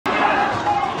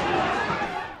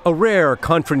A rare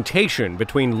confrontation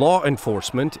between law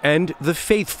enforcement and the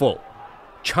faithful.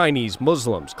 Chinese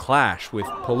Muslims clash with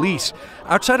police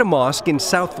outside a mosque in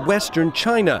southwestern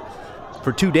China.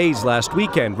 For 2 days last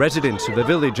weekend, residents of the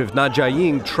village of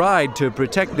Najiying tried to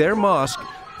protect their mosque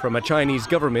from a Chinese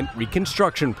government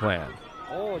reconstruction plan.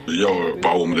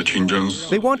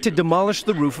 They want to demolish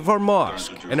the roof of our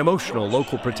mosque, an emotional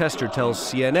local protester tells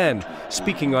CNN,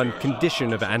 speaking on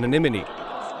condition of anonymity.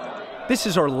 This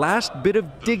is our last bit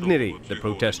of dignity, the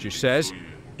protester says.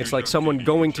 It's like someone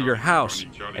going to your house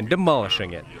and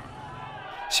demolishing it.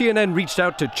 CNN reached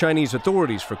out to Chinese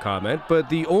authorities for comment, but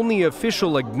the only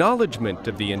official acknowledgement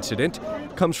of the incident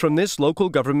comes from this local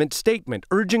government statement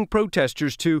urging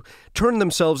protesters to turn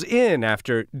themselves in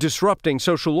after disrupting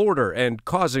social order and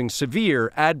causing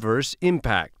severe adverse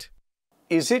impact.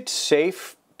 Is it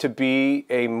safe to be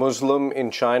a Muslim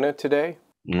in China today?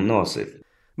 Not safe.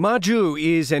 Ma Zhu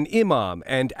is an imam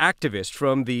and activist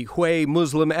from the Hui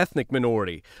Muslim ethnic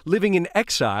minority, living in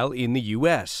exile in the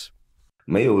U.S.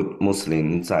 No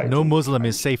Muslim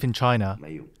is safe in China.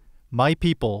 My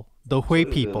people, the Hui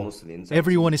people,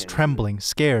 everyone is trembling,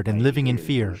 scared, and living in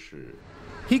fear.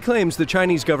 He claims the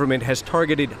Chinese government has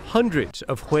targeted hundreds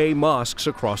of Hui mosques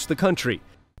across the country,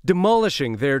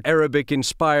 demolishing their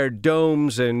Arabic-inspired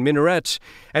domes and minarets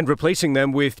and replacing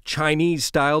them with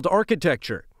Chinese-styled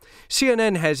architecture.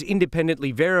 CNN has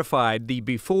independently verified the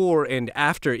before and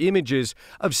after images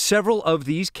of several of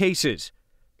these cases,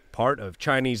 part of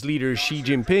Chinese leader Xi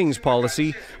Jinping's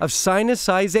policy of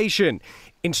Sinicization,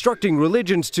 instructing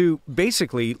religions to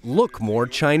basically look more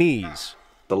Chinese.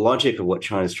 The logic of what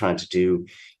China is trying to do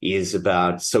is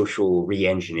about social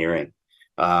re-engineering.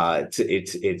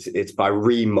 It's by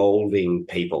remolding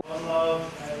people.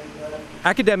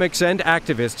 Academics and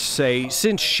activists say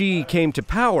since Xi came to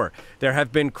power, there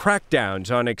have been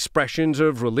crackdowns on expressions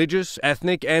of religious,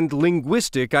 ethnic, and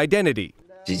linguistic identity.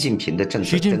 Xi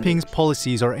Jinping's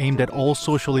policies are aimed at all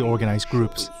socially organized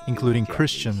groups, including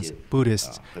Christians,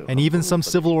 Buddhists, and even some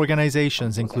civil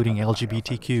organizations, including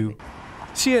LGBTQ.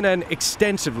 CNN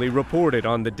extensively reported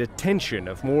on the detention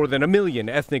of more than 1 million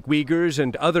ethnic Uyghurs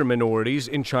and other minorities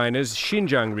in China's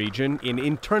Xinjiang region in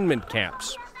internment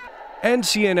camps. And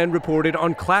CNN reported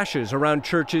on clashes around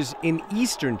churches in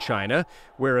eastern China,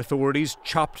 where authorities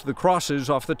chopped the crosses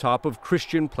off the top of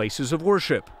Christian places of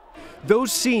worship.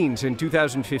 Those scenes in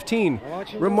 2015,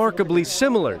 remarkably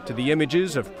similar to the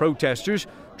images of protesters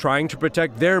trying to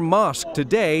protect their mosque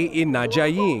today in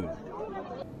Najiying.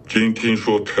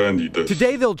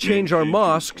 Today they'll change our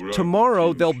mosque,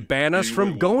 tomorrow they'll ban us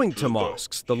from going to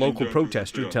mosques, the local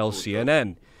protester tells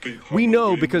CNN. We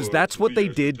know because that's what they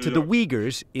did to the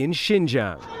Uyghurs in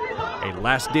Xinjiang. A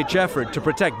last-ditch effort to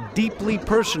protect deeply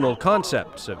personal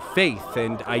concepts of faith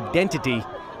and identity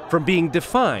from being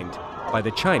defined by the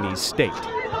Chinese state.